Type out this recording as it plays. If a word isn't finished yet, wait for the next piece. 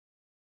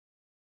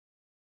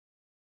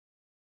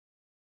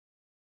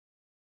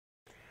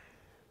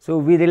So,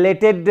 we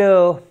related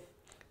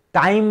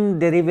time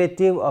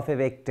derivative of a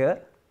vector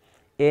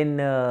in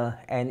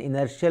an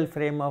inertial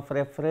frame of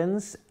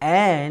reference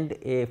and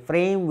a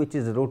frame which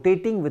is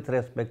rotating with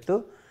respect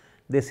to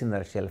this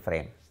inertial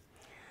frame.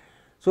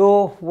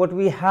 So, what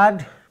we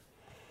had,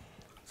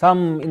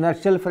 some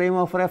inertial frame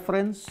of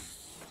reference,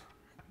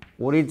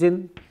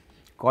 origin,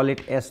 call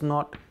it S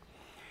naught,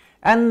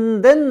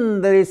 and then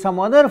there is some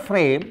other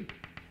frame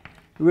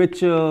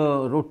which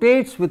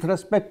rotates with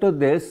respect to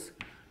this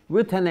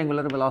with an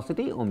angular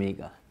velocity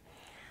omega.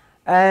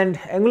 And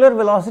angular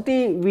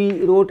velocity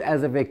we wrote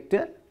as a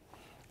vector,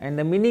 and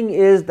the meaning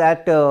is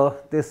that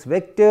this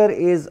vector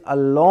is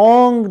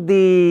along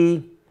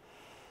the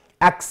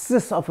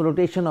axis of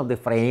rotation of the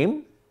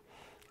frame,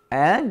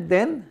 and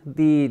then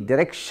the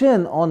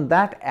direction on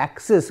that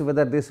axis,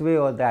 whether this way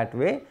or that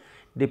way,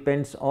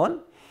 depends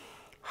on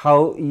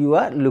how you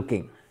are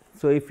looking.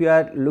 So, if you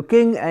are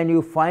looking and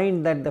you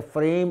find that the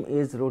frame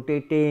is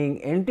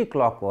rotating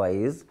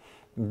anti-clockwise,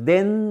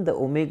 then the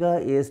omega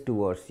is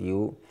towards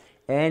you,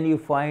 and you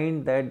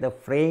find that the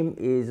frame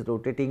is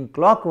rotating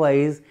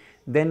clockwise,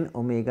 then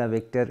omega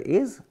vector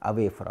is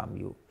away from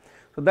you.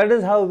 So, that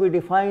is how we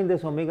define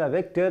this omega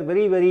vector,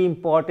 very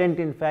important.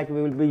 In fact,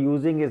 we will be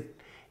using it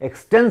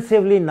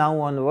extensively now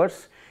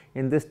onwards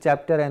in this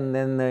chapter and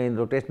then in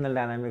rotational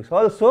dynamics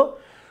also.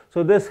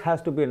 So, this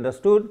has to be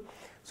understood.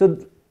 So,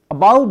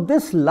 about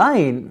this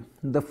line,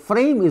 the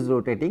frame is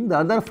rotating, the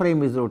other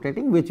frame is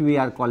rotating, which we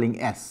are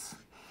calling S,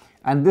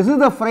 and this is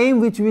the frame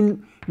which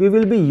we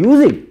will be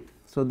using.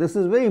 So, this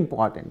is very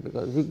important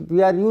because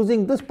we are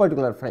using this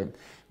particular frame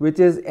which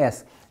is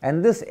S,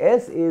 and this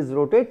S is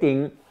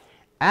rotating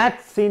as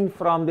seen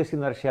from this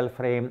inertial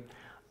frame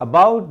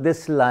about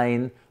this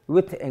line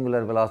with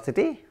angular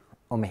velocity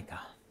omega.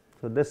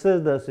 So, this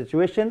is the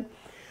situation.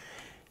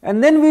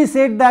 And then we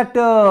said that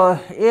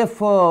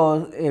if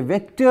a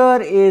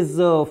vector is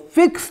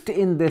fixed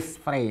in this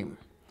frame,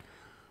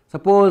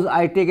 suppose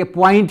I take a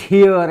point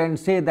here and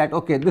say that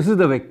okay, this is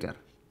the vector,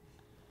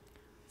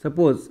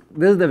 suppose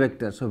this is the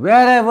vector. So,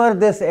 wherever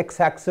this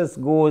x axis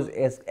goes,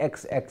 as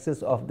x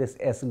axis of this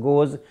S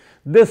goes,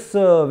 this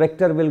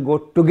vector will go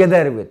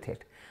together with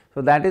it.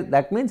 So,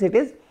 that means it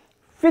is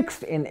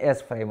fixed in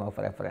S frame of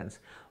reference,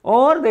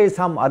 or there is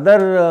some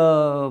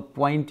other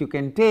point you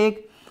can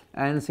take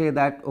and say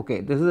that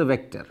okay, this is a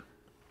vector,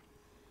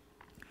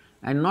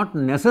 and not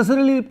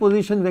necessarily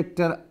position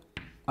vector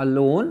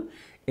alone,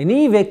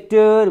 any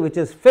vector which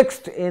is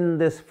fixed in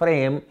this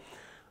frame.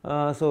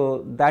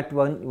 So, that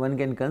one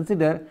can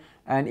consider,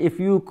 and if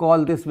you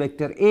call this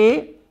vector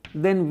A,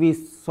 then we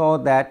saw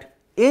that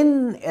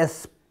in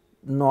S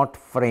naught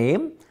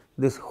frame,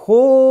 this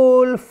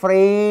whole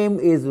frame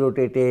is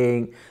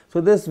rotating. So,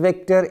 this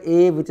vector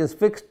A which is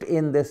fixed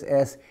in this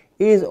S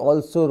is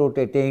also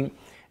rotating,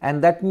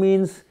 and that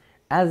means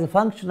as a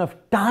function of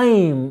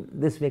time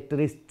this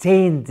vector is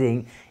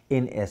changing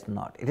in S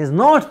naught. It is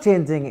not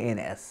changing in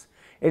S,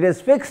 it is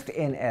fixed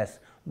in S,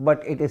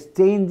 but it is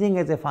changing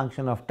as a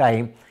function of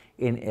time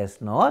in S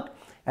naught,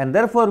 and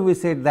therefore, we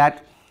said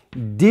that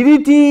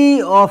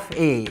ddt of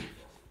A,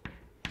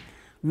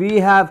 we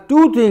have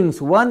two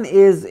things, one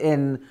is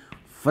in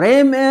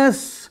frame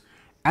S,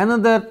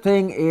 another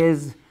thing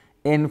is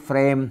in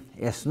frame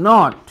S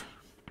naught.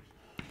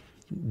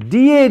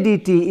 dA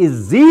dt is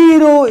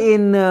 0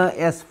 in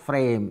S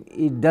frame,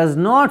 it does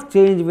not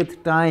change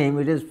with time,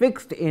 it is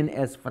fixed in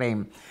S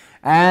frame,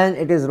 and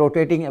it is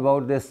rotating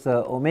about this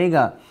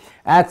omega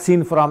as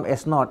seen from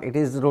S naught, it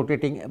is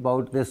rotating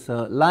about this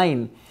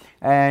line,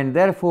 and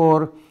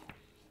therefore,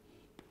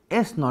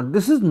 S naught,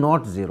 this is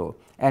not 0,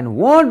 and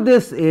what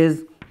this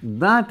is,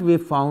 that we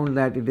found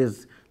that it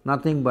is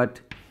nothing but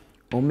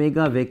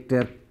omega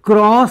vector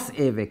cross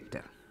A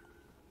vector.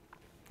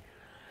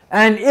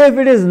 And if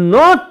it is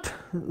not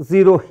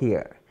 0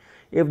 here,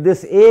 if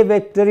this A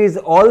vector is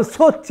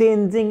also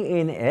changing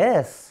in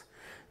S,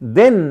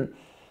 then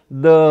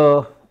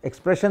the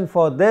expression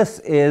for this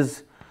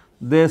is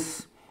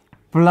this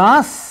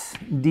plus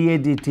dA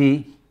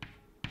dt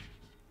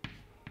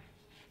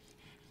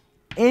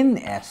in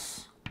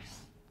S.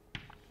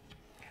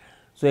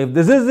 So, if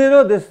this is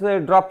 0, this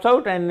drops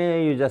out and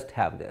you just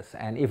have this,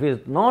 and if it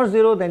is not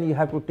 0, then you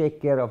have to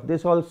take care of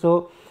this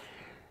also.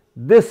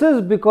 This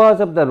is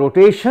because of the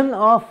rotation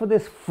of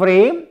this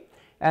frame,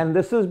 and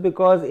this is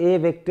because A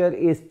vector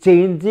is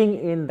changing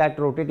in that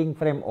rotating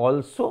frame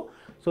also.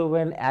 So,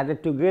 when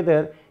added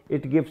together,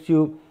 it gives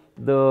you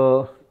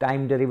the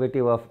time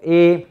derivative of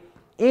A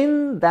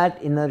in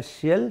that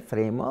inertial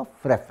frame of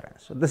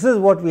reference. So, this is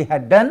what we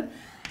had done,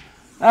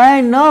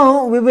 and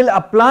now we will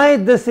apply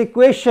this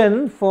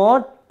equation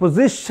for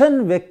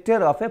position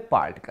vector of a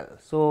particle.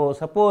 So,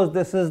 suppose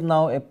this is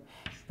now a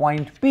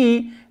point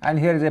P, and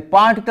here is a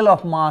particle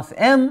of mass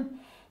m,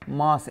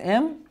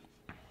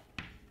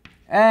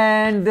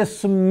 and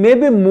this may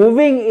be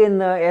moving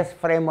in S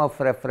frame of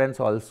reference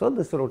also,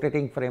 this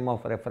rotating frame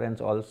of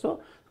reference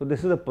also. So,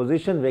 this is a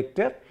position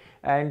vector,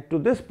 and to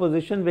this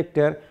position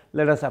vector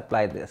let us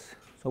apply this.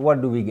 So,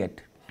 what do we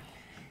get?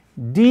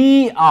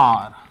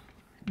 dr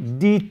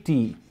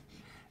dt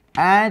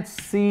as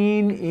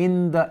seen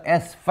in the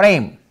S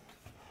frame,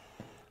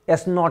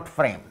 S naught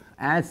frame,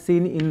 as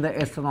seen in the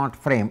S naught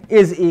frame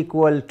is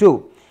equal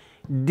to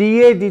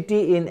dA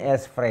dt in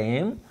S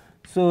frame.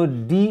 So,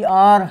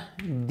 dr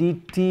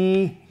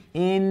dt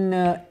in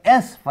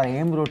S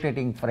frame,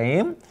 rotating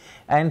frame,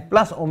 and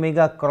plus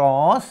omega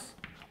cross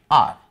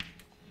r,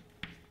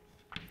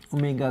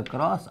 omega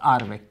cross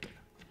r vector.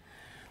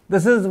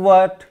 This is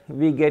what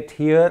we get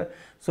here.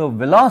 So,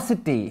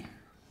 velocity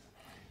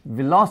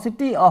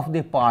of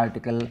the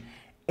particle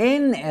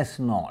in S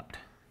naught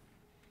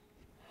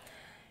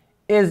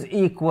is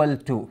equal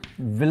to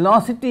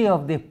velocity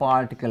of the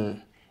particle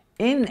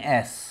in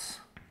S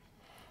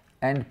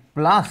and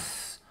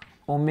plus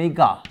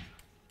omega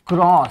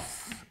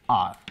cross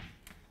r.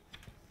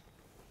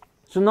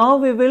 So, now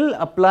we will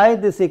apply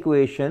this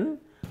equation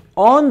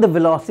on the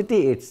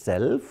velocity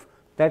itself.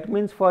 That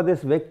means, for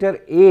this vector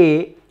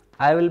A,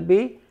 I will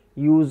be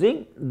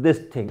using this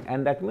thing,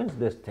 and that means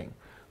this thing.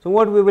 So,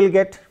 what we will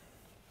get?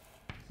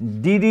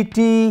 D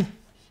dt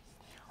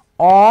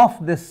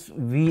of this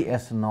V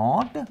S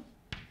naught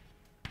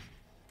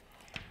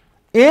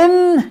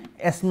in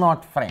S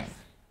naught frame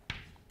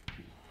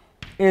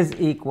is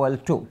equal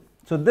to.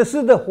 So, this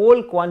is the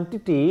whole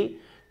quantity,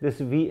 this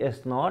V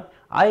S naught.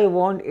 I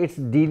want its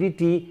d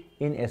dt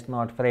in S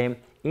naught frame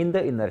in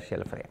the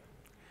inertial frame.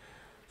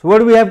 So, what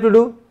do we have to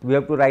do? We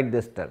have to write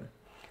this term.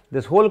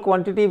 This whole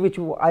quantity which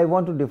I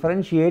want to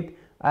differentiate,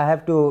 I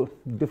have to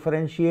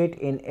differentiate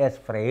in S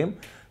frame.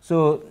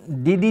 So,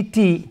 d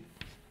dt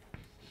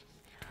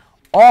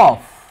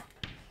of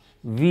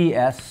V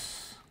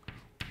s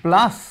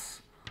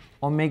plus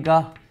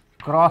omega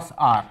cross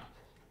r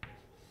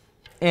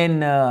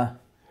in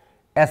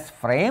S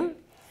frame,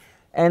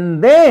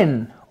 and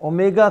then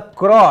omega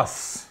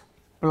cross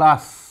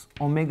plus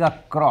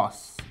omega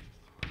cross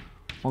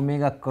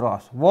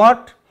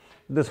what?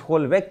 This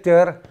whole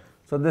vector.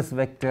 So, this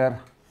vector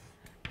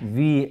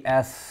V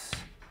s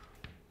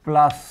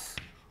plus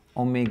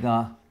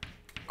omega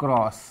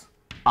cross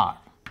r.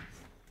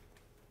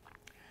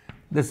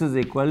 This is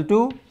equal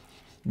to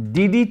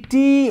d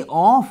dt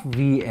of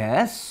V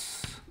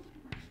s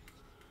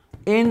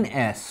in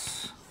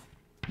S,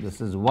 this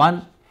is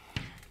 1,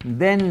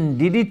 then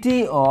d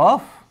dt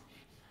of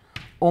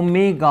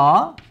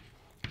omega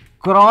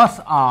cross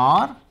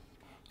r,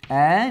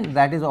 and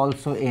that is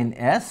also in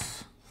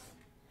S,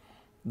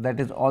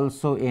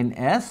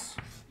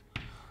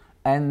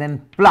 and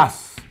then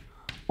plus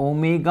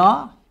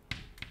omega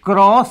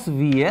cross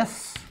V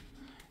s,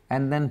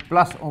 and then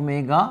plus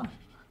omega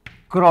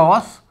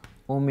cross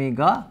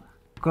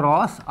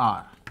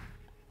r.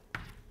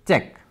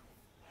 Check.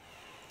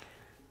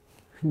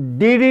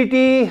 D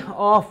dt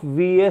of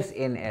V s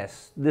in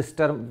S, this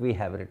term we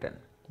have written.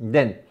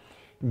 Then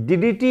d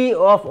dt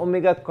of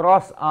omega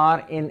cross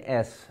r in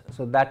S,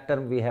 so that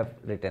term we have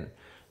written.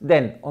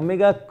 Then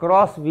omega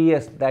cross V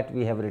s, that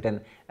we have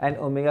written, and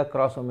omega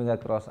cross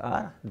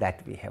r,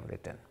 that we have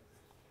written.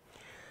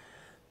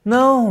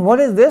 Now, what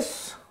is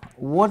this?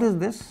 What is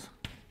this?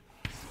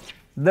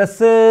 This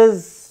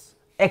is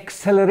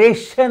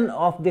acceleration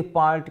of the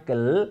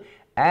particle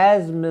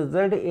as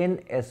measured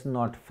in S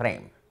naught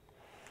frame.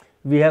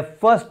 We have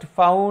first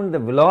found the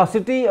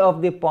velocity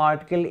of the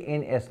particle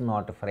in S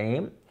naught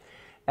frame,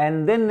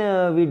 and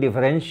then we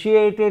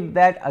differentiated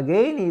that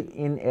again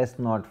in S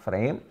naught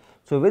frame.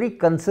 So, very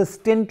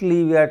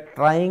consistently we are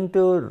trying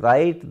to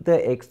write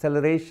the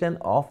acceleration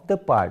of the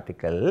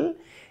particle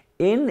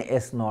in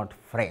S naught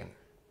frame,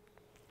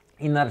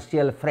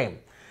 inertial frame.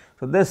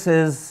 So, this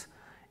is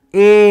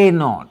A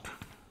naught.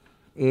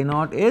 A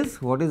naught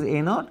is, what is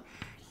A naught?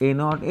 A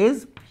naught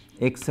is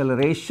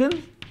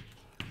acceleration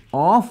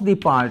of the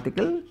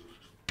particle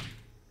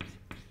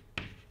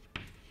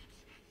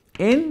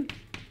in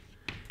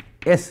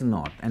S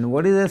naught. And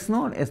what is S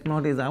naught? S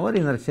naught is our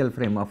inertial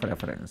frame of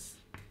reference.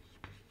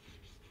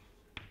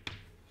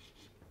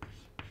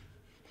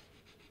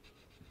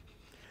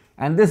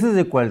 And this is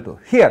equal to,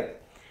 here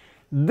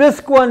this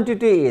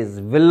quantity is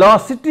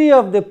velocity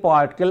of the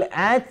particle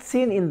as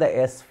seen in the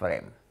S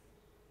frame,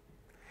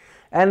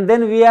 and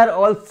then we are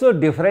also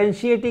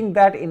differentiating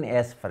that in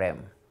S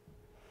frame.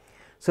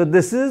 So,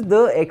 this is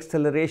the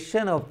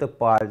acceleration of the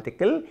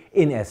particle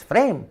in S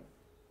frame.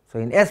 So,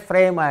 in S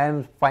frame I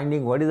am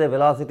finding what is the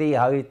velocity,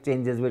 how it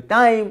changes with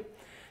time,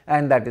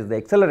 and that is the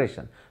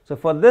acceleration. So,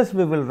 for this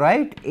we will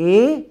write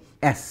A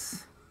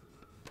s.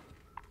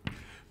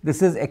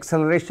 This is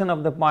acceleration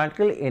of the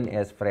particle in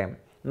S frame.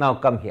 Now,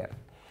 come here.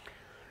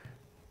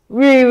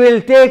 We will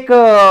take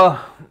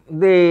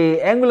the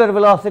angular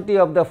velocity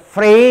of the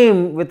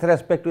frame with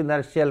respect to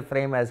inertial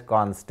frame as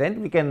constant.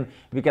 We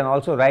can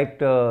also write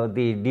the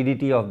d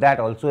dt of that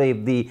also,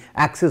 if the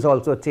axis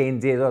also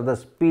changes or the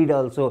speed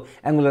also,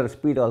 angular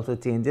speed also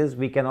changes.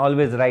 We can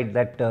always write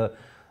that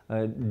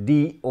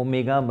d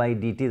omega by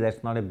dt, that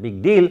is not a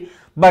big deal,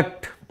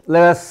 but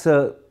let us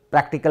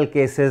practical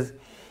cases.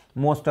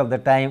 Most of the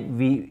time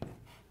we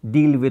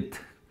deal with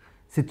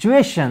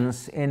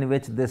situations in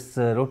which this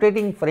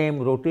rotating frame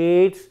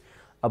rotates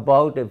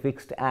about a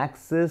fixed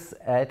axis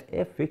at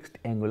a fixed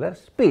angular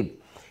speed.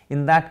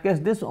 in that case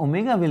this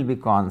omega will be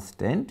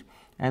constant,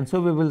 and so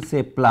we will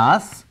say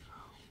plus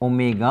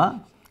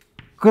omega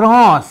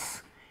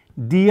cross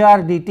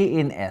dr dt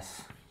in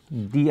S,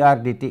 dr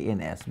dt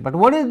in S. But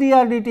what is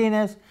dr dt in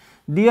S?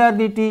 Dr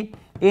dt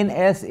in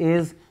S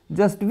is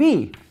just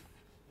V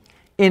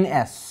in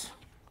S,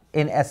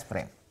 in S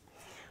frame.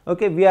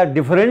 Okay, we are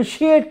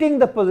differentiating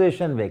the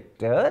position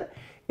vector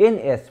in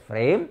S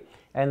frame,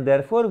 and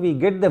therefore, we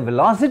get the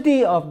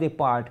velocity of the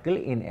particle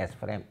in S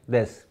frame,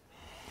 this.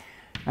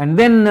 And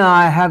then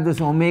I have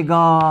this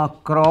omega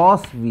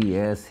cross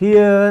Vs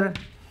here,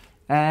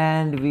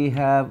 and we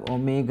have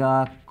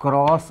omega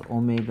cross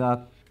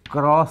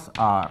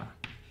R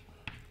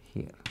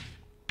here.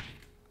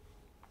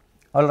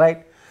 All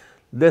right,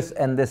 this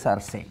and this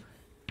are same.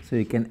 So,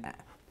 you can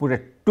put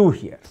a 2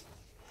 here,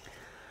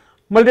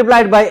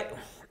 multiplied by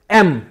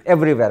m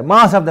everywhere,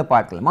 mass of the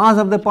particle, mass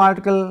of the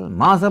particle,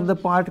 mass of the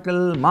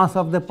particle, mass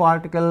of the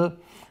particle,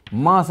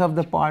 mass of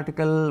the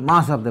particle,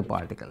 mass of the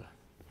particle.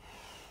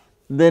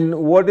 Then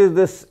what is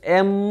this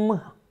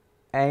m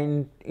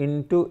and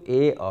into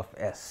A of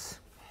S?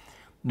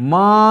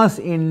 Mass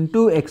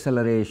into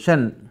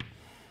acceleration.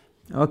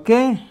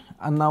 Okay.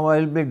 And now I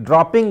will be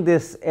dropping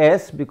this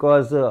S,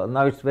 because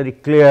now it is very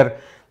clear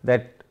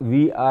that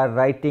we are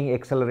writing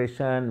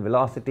acceleration,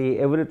 velocity,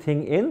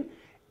 everything in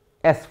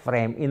S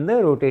frame, in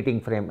the rotating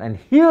frame, and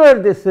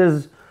here this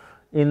is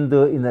in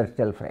the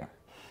inertial frame.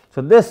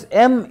 So, this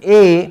m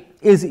A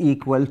is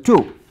equal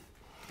to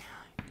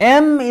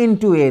m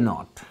into A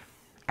naught,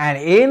 and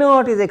A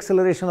naught is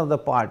acceleration of the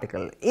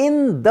particle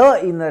in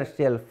the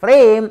inertial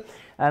frame,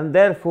 and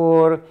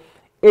therefore,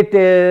 it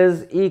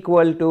is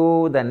equal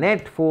to the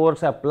net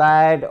force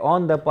applied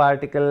on the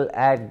particle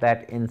at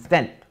that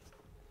instant.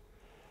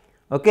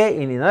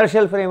 Okay. In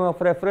inertial frame of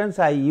reference,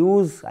 I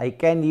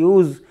can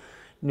use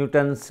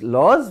Newton's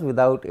laws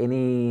without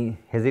any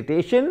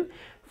hesitation.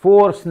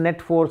 Force,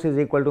 net force is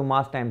equal to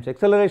mass times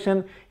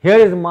acceleration. Here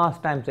is mass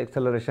times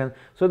acceleration.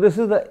 So, this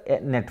is the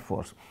net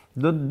force.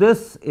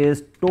 This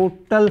is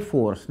total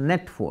force,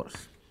 net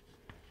force,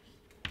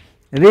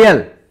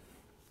 real.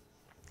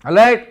 All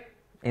right.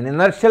 In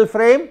inertial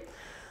frame,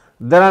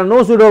 there are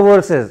no pseudo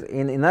forces.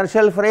 In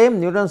inertial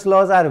frame, Newton's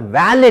laws are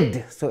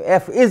valid. So,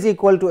 F is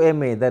equal to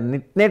ma,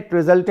 the net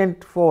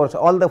resultant force,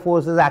 all the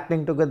forces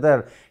acting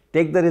together,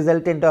 take the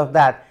resultant of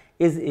that,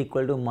 is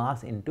equal to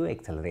mass into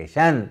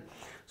acceleration.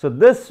 So,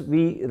 this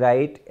we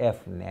write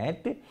F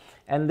net,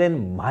 and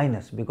then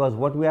minus, because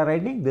what we are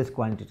writing, this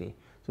quantity.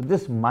 So,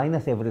 this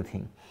minus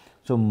everything.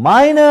 So,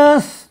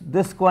 minus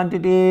this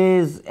quantity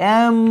is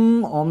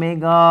m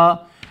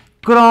omega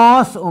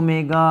cross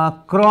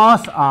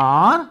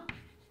R,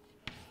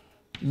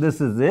 this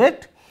is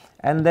it,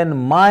 and then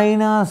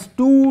minus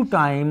 2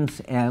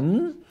 times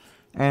m,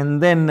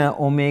 and then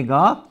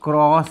omega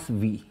cross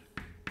V,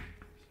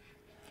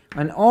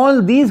 and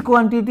all these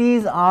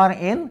quantities are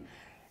in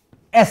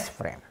S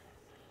frame.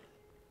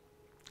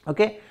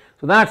 Okay.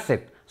 So, that is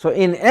it. So,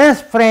 in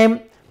S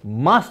frame,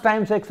 mass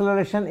times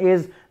acceleration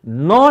is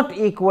not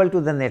equal to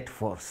the net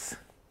force,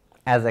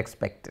 as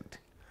expected.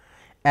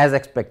 As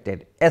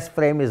expected, S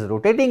frame is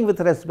rotating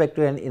with respect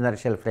to an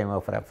inertial frame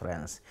of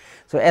reference.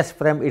 So, S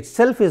frame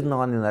itself is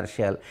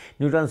non-inertial,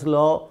 Newton's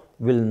law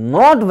will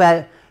not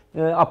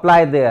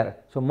apply there.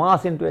 So,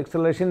 mass into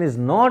acceleration is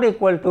not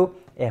equal to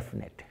F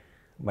net.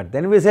 But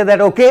then we say that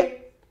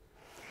okay,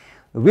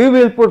 we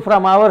will put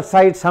from our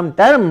side some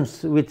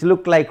terms which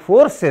look like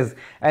forces,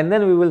 and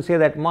then we will say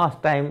that mass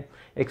time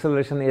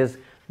acceleration is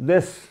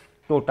this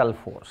total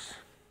force,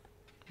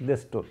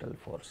 this total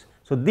force.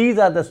 So, these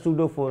are the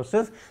pseudo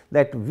forces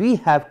that we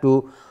have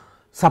to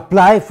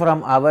supply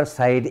from our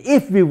side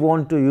if we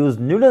want to use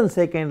Newton's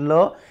second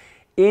law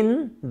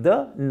in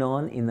the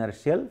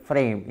non-inertial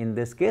frame, in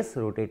this case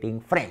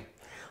rotating frame.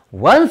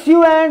 Once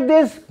you add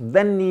this,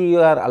 then you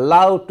are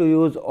allowed to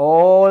use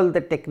all the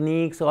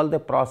techniques, all the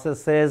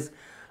processes,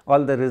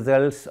 all the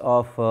results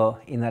of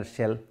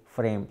inertial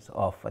frames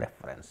of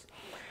reference.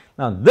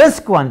 Now, this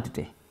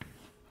quantity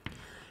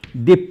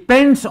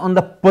depends on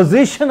the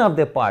position of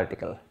the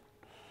particle.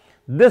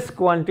 This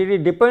quantity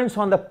depends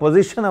on the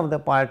position of the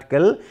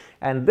particle,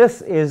 and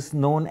this is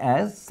known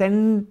as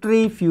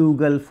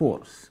centrifugal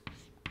force.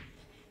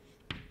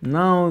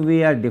 Now,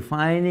 we are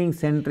defining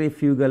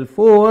centrifugal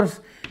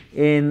force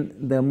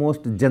in the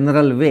most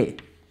general way.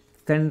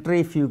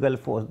 Centrifugal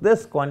force,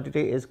 this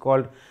quantity is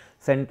called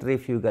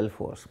centrifugal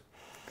force,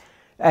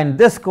 and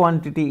this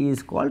quantity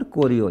is called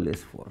Coriolis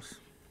force.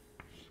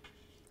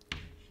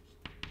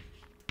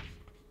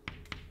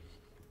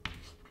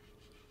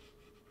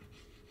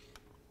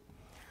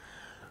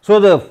 So,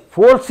 the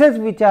forces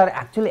which are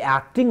actually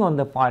acting on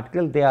the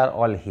particle, they are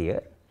all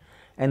here,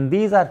 and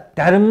these are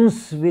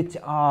terms which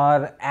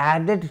are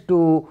added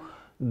to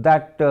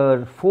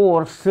that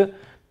force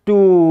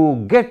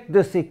to get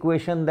this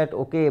equation that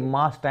okay,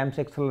 mass times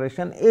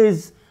acceleration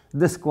is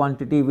this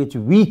quantity which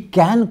we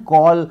can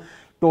call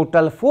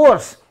total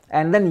force,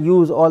 and then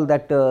use all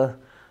that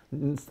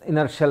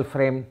inertial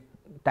frame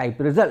type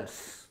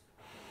results.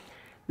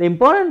 The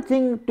important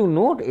thing to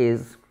note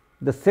is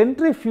the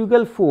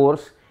centrifugal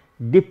force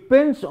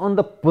depends on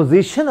the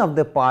position of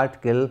the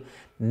particle,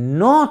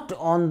 not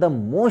on the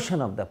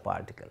motion of the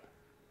particle.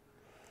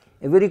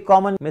 A very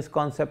common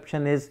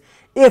misconception is,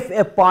 if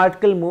a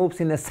particle moves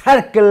in a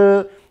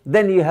circle,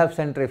 then you have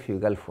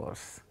centrifugal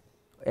force,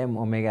 m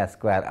omega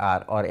square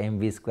r or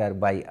mv square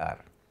by r.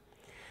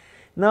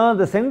 Now,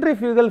 the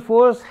centrifugal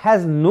force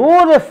has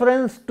no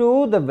reference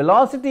to the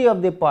velocity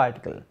of the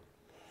particle.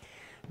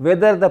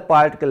 Whether the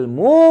particle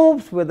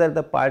moves, whether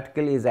the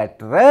particle is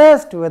at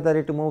rest, whether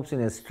it moves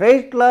in a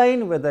straight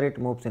line, whether it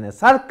moves in a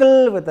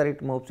circle, whether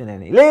it moves in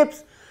an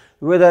ellipse,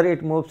 whether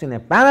it moves in a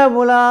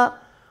parabola,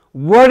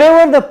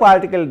 whatever the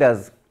particle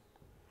does,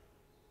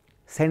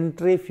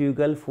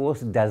 centrifugal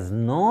force does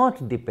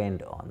not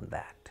depend on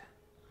that.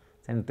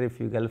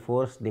 Centrifugal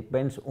force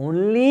depends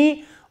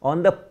only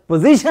on the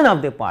position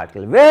of the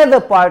particle. Where the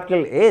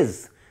particle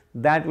is,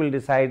 that will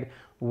decide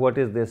what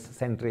is this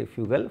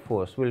centrifugal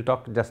force. We will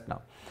talk just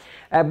now.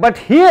 But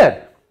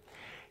here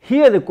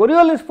the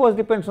Coriolis force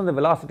depends on the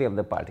velocity of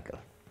the particle.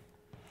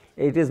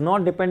 It is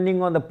not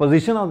depending on the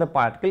position of the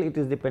particle, it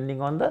is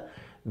depending on the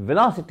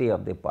velocity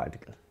of the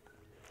particle.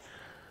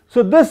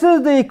 So, this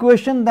is the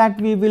equation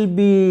that we will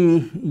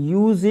be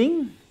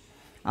using.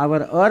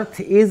 Our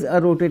earth is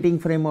a rotating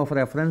frame of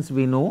reference,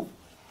 we know,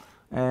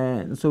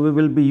 and so we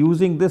will be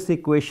using this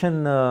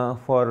equation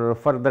for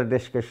further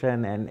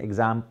discussion and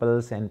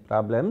examples and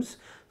problems.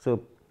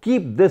 So,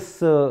 keep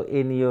this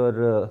in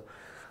your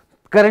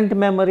current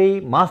memory.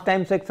 Mass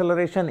times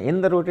acceleration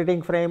in the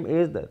rotating frame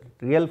is the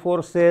real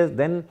forces,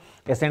 then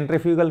a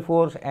centrifugal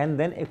force, and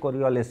then a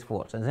Coriolis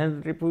force. And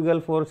centrifugal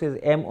force is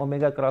m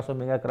omega cross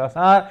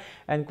r,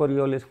 and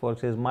Coriolis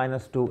force is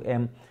minus 2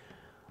 m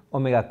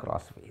omega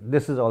cross v.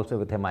 This is also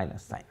with a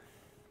minus sign.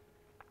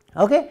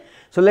 Okay.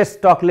 So, let us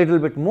talk little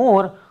bit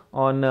more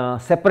on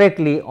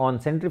separately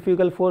on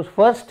centrifugal force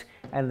first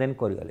and then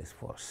Coriolis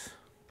force.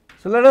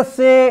 So, let us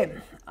say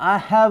I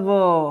have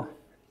a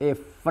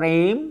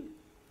frame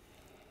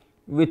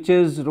which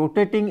is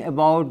rotating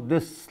about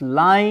this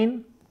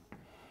line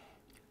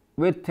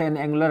with an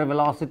angular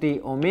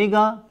velocity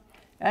omega,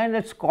 and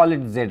let us call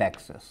it z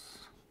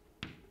axis.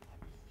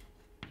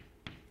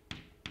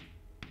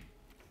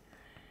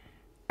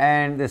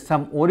 And there is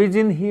some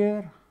origin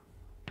here,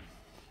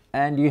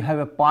 and you have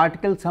a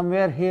particle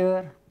somewhere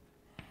here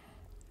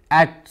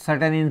at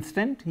certain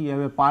instant, you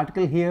have a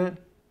particle here,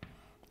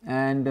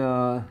 and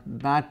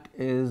that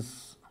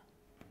is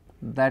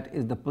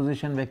the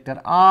position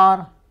vector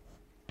r,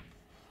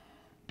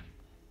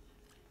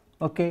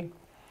 okay,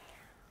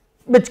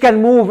 which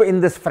can move in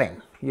this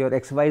frame. Your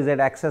x, y, z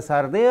axis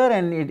are there,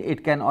 and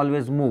it can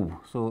always move.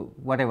 So,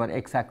 whatever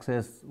x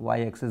axis,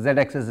 y axis, z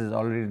axis is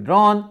already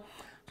drawn.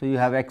 So, you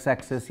have x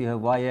axis, you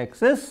have y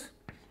axis,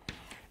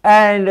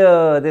 and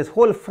this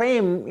whole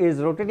frame is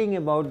rotating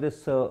about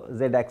this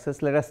z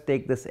axis. Let us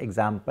take this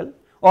example,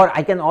 or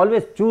I can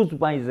always choose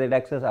my z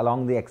axis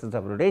along the axis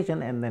of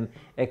rotation, and then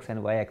x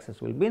and y axis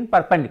will be in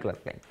perpendicular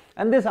plane,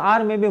 and this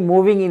r may be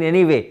moving in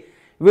any way,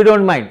 we do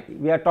not mind,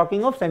 we are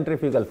talking of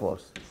centrifugal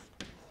force.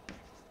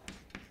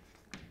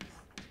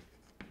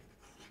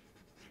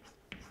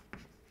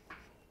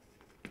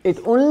 It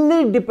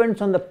only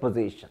depends on the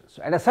position.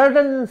 So, at a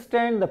certain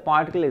instant the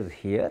particle is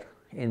here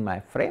in my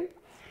frame,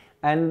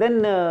 and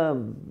then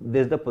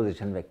this is the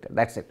position vector,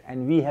 that is it,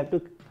 and we have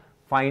to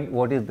find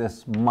what is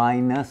this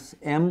minus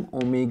m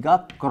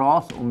omega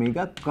cross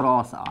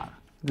r.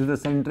 This is the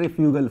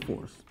centrifugal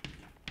force.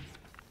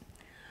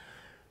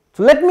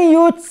 So, let me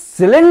use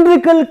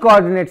cylindrical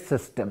coordinate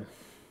system.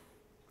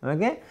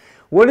 Okay.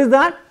 What is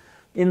that?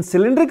 In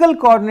cylindrical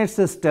coordinate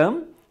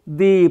system,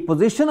 the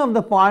position of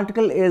the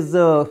particle is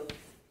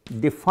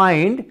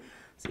defined.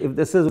 So, if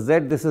this is z,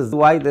 this is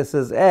y, this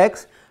is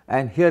x,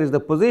 and here is the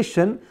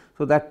position.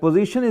 So, that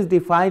position is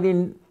defined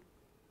in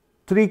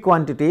three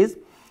quantities.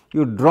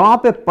 You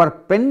drop a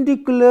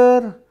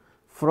perpendicular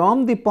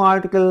from the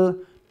particle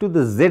to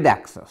the z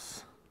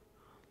axis,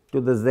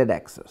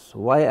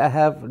 Why I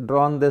have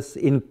drawn this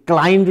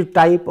inclined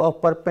type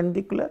of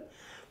perpendicular?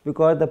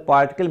 Because the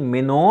particle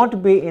may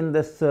not be in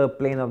this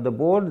plane of the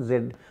board,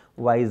 z,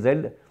 y,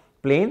 z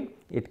plane.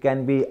 It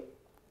can be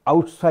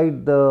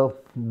outside the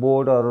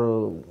board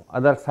or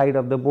other side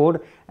of the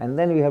board, and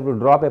then we have to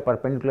drop a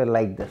perpendicular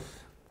like this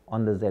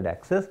on the z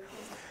axis.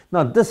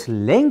 Now, this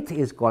length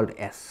is called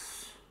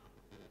s.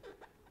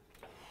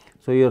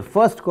 So, your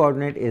first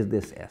coordinate is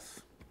this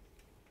s.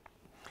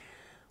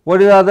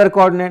 What is the other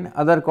coordinate?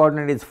 Other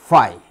coordinate is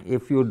phi.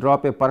 If you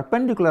drop a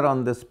perpendicular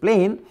on this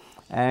plane,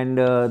 and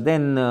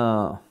then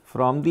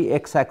from the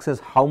x axis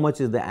how much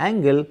is the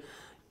angle,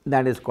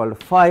 that is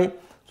called phi.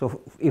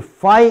 So, if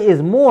phi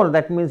is more,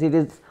 that means it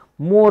is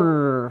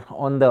more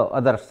on the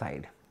other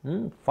side.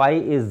 Phi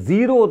is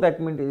 0, that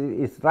means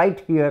it is right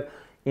here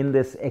in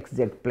this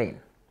xz plane.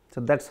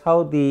 So, that is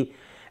how the,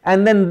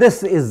 and then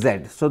this is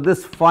z. So,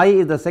 this phi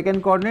is the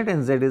second coordinate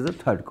and z is the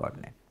third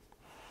coordinate.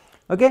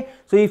 Okay.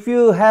 So, if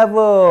you have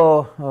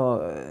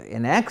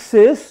an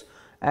axis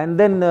and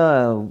then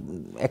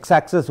x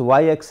axis,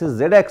 y axis,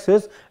 z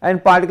axis,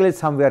 and particle is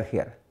somewhere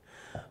here.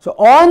 So,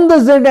 on the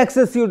z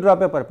axis you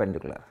drop a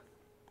perpendicular,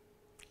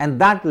 and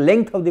that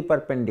length of the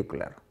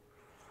perpendicular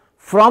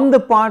from the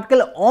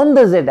particle on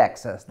the z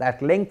axis,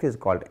 that length is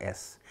called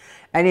s,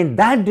 and in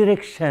that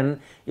direction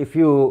if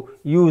you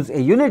use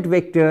a unit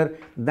vector,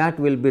 that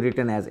will be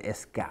written as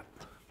s cap.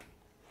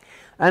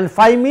 And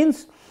phi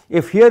means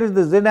if here is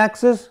the z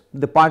axis,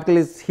 the particle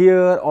is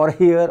here or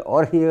here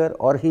or here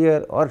or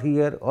here or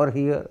here or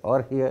here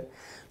or here.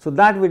 So,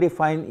 that we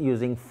define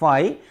using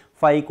phi.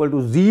 Phi equal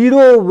to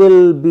 0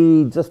 will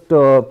be just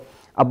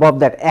above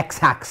that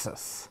x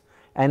axis,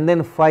 and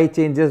then phi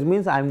changes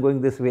means I am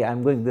going this way, I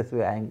am going this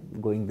way, I am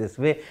going this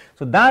way.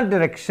 So, that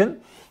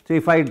direction. So,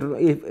 if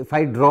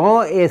I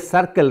draw a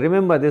circle,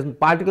 remember this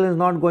particle is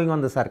not going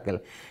on the circle.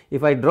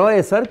 If I draw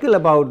a circle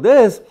about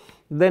this,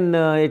 then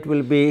it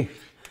will be,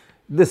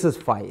 this is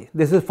phi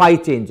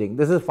changing,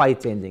 this is phi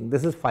changing,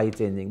 this is phi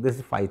changing, this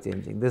is phi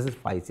changing, this is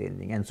phi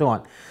changing, and so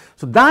on.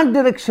 So, that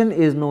direction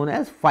is known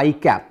as phi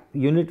cap,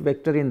 unit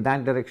vector in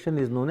that direction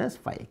is known as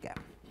phi cap.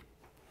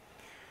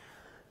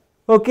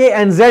 Okay,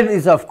 and z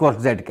is of course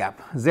z cap,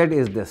 z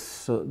is this.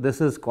 So, this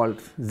is called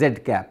z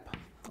cap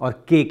or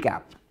k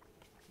cap.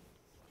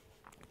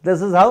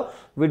 This is how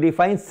we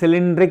define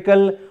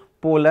cylindrical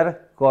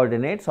polar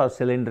coordinates or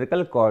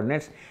cylindrical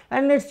coordinates,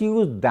 and let us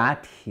use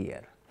that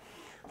here.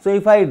 So,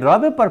 if I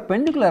draw a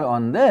perpendicular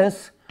on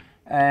this,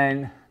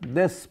 and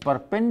this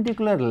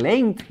perpendicular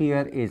length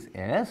here is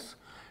s,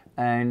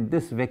 and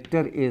this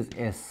vector is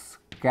s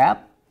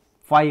cap,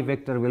 phi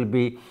vector will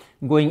be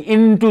going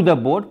into the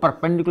board,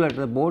 perpendicular to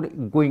the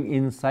board, going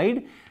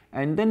inside,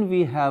 and then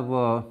we have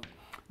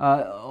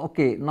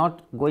okay,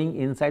 not going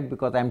inside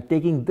because I am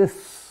taking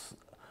this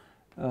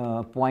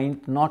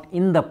point not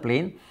in the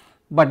plane,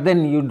 but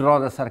then you draw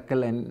the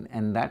circle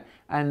and that,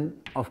 and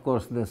of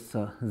course, this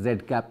z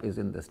cap is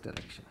in this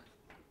direction.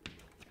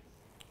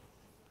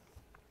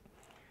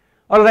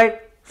 All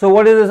right. So,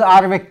 what is this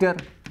r vector?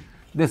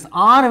 This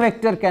r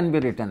vector can be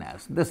written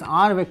as,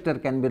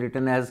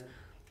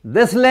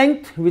 this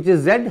length which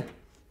is z.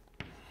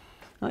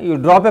 You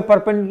drop a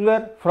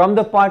perpendicular from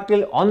the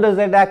particle on the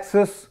z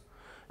axis,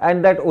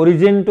 and that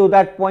origin to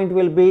that point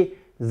will be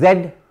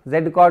z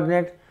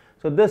coordinate.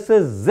 So, this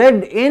is z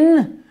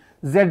in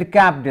z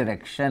cap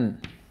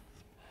direction,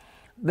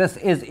 this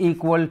is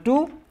equal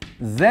to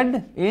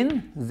z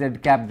in z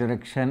cap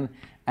direction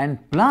and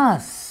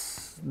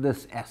plus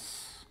this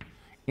s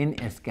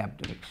in s cap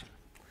direction.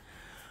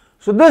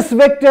 So, this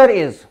vector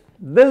is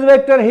this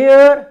vector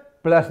here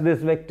plus this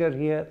vector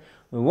here.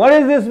 What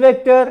is this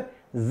vector?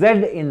 Z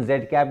in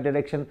z cap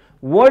direction.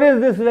 What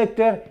is this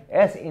vector?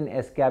 S in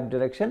s cap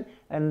direction,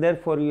 and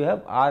therefore, you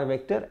have r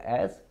vector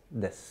as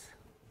this.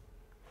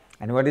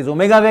 And what is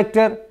omega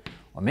vector?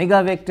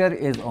 Omega vector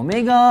is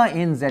omega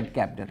in z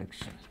cap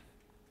direction.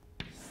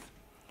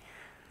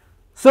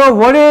 So,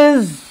 what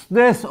is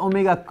this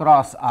omega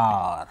cross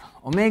r?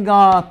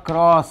 Omega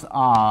cross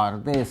r,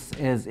 this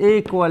is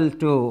equal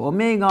to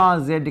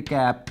omega z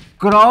cap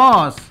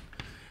cross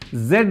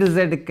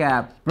z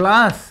cap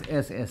plus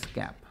s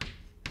cap.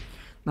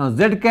 Now,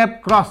 z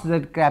cap cross z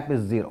cap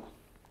is 0,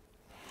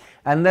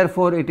 and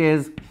therefore, it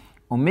is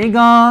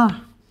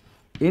omega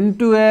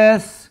into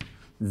s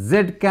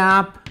z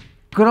cap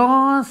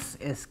cross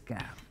s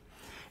cap.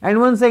 And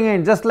once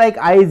again, just like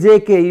I j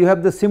k, you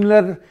have the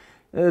similar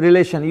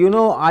relation, you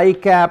know, I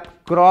cap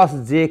cross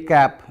j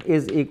cap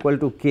is equal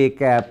to k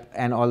cap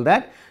and all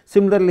that.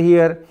 Similarly,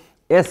 here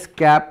s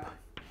cap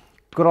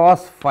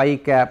cross phi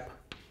cap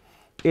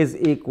is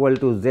equal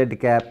to z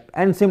cap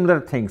and similar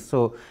things.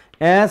 So,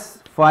 s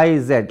phi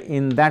z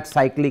in that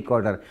cyclic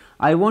order,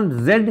 I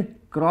want z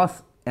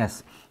cross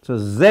s. So,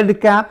 z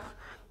cap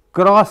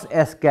cross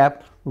s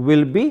cap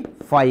will be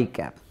phi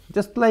cap,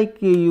 just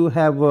like you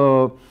have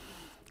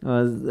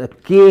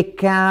k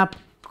cap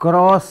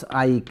cross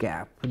I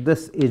cap,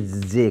 this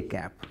is j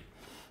cap.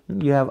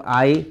 You have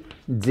I,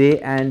 j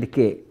and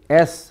k,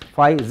 s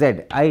phi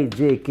z, I,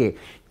 j, k.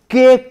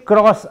 K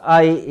cross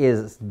I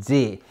is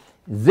j,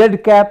 z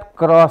cap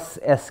cross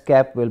s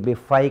cap will be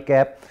phi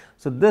cap.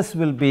 So, this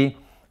will be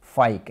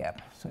phi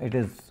cap. So, it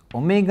is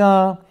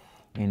omega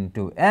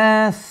into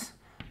s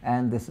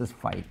and this is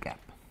phi cap.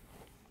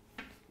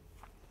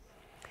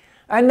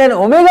 And then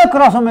omega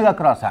cross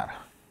r,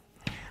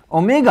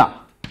 omega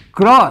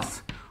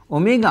cross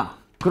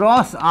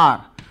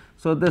r.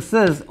 So, this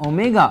is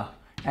omega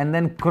and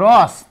then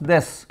cross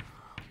this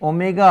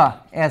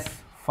omega s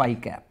phi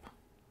cap,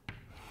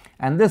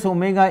 and this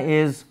omega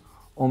is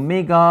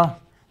omega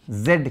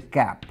z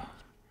cap.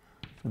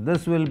 So,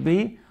 this will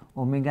be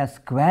omega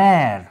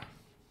square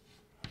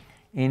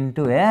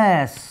into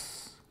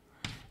s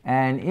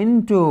and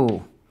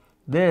into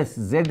this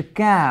z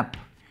cap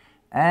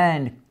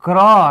and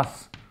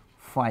cross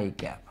phi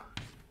cap.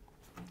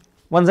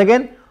 Once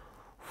again,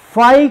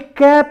 phi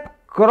cap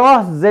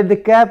cross z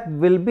cap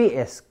will be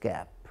s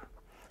cap,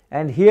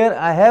 and here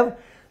I have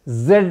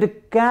z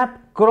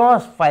cap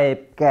cross phi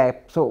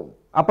cap. So,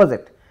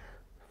 opposite,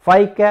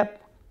 phi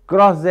cap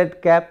cross z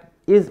cap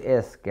is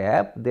s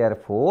cap,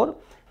 therefore,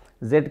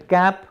 z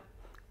cap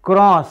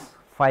cross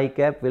phi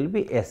cap will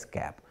be s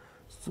cap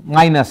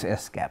minus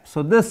s cap.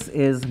 So, this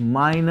is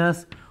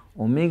minus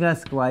omega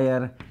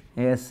square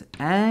S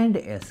and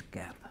S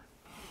cap.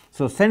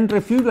 So,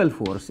 centrifugal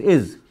force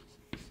is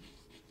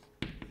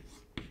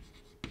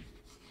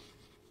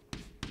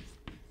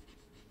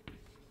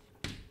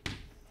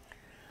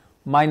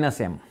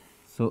minus m.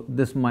 So,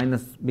 this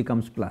minus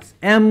becomes plus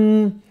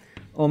m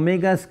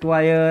omega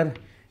square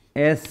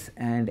S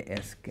and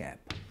S cap.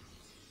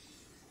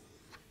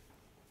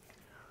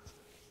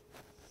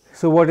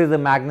 So, what is the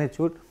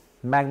magnitude?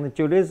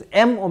 Magnitude is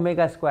m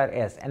omega square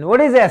S, and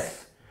what is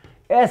S?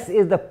 S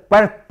is the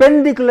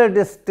perpendicular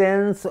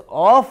distance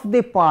of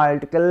the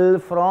particle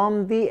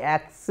from the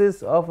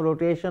axis of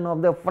rotation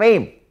of the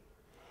frame.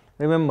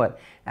 Remember,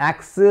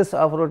 axis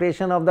of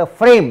rotation of the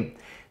frame,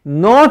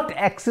 not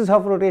axis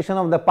of rotation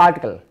of the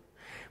particle.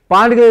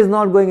 Particle is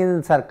not going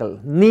in circle,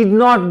 need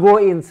not go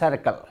in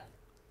circle.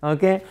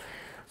 Okay.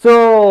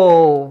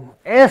 So,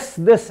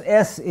 this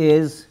S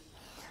is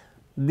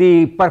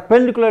the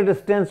perpendicular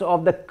distance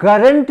of the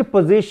current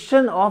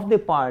position of the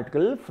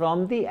particle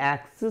from the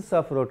axis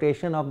of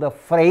rotation of the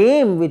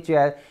frame which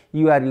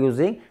you are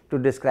using to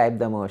describe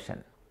the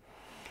motion.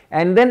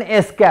 And then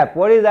S cap,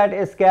 what is that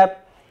S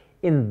cap?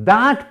 In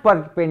that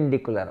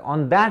perpendicular,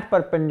 on that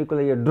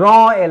perpendicular you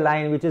draw a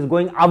line which is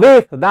going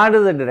away. So, that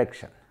is the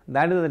direction,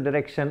 that is the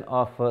direction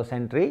of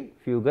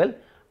centrifugal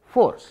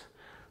force.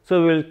 So,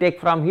 we will take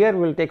from here,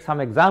 we will take some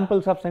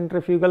examples of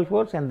centrifugal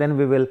force, and then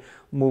we will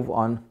move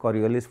on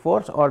Coriolis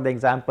force, or the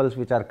examples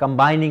which are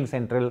combining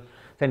centrifugal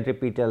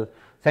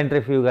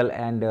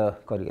and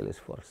Coriolis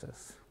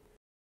forces.